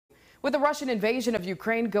With the Russian invasion of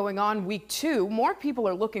Ukraine going on week 2, more people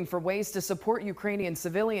are looking for ways to support Ukrainian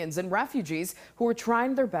civilians and refugees who are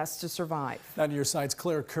trying their best to survive. Now, to your side's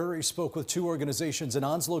Claire Curry spoke with 2 organizations in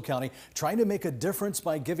Onslow County trying to make a difference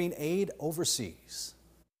by giving aid overseas.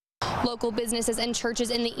 Local businesses and churches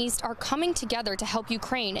in the East are coming together to help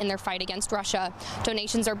Ukraine in their fight against Russia.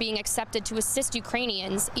 Donations are being accepted to assist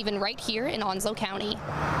Ukrainians, even right here in Onslow County.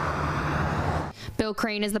 Bill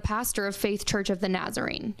Crane is the pastor of Faith Church of the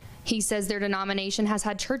Nazarene. He says their denomination has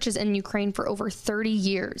had churches in Ukraine for over 30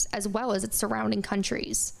 years, as well as its surrounding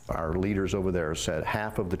countries. Our leaders over there said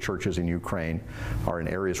half of the churches in Ukraine are in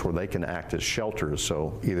areas where they can act as shelters,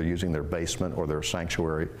 so either using their basement or their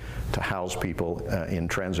sanctuary to house people in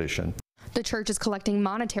transition. The church is collecting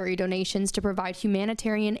monetary donations to provide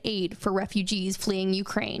humanitarian aid for refugees fleeing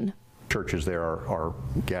Ukraine. Churches there are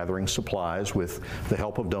gathering supplies with the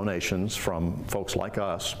help of donations from folks like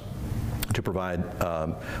us to provide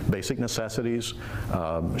basic necessities,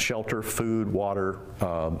 shelter, food, water,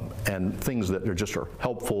 and things that are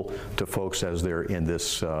helpful to folks as they're in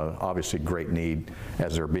this obviously great need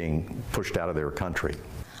as they're being pushed out of their country.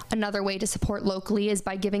 Another way to support locally is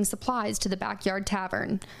by giving supplies to the Backyard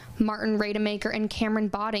Tavern. Martin Rademacher and Cameron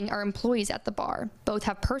Botting are employees at the bar. Both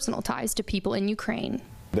have personal ties to people in Ukraine.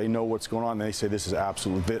 They know what's going on. They say this is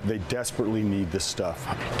absolutely, they desperately need this stuff.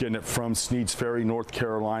 Getting it from Sneed's Ferry, North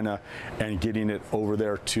Carolina, and getting it over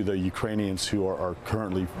there to the Ukrainians who are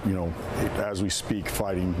currently, as we speak,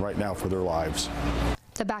 fighting right now for their lives.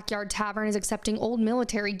 The Backyard Tavern is accepting old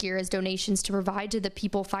military gear as donations to provide to the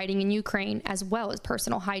people fighting in Ukraine, as well as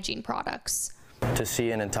personal hygiene products. To see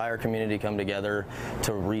an entire community come together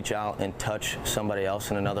to reach out and touch somebody else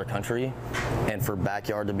in another country, and for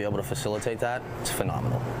Backyard to be able to facilitate that, it's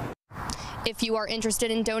phenomenal. If you are interested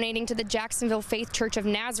in donating to the Jacksonville Faith Church of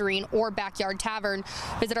Nazarene or Backyard Tavern,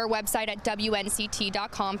 visit our website at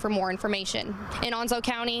WNCT.com for more information. In Onslow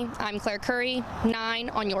County, I'm Claire Curry, 9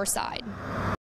 on your side.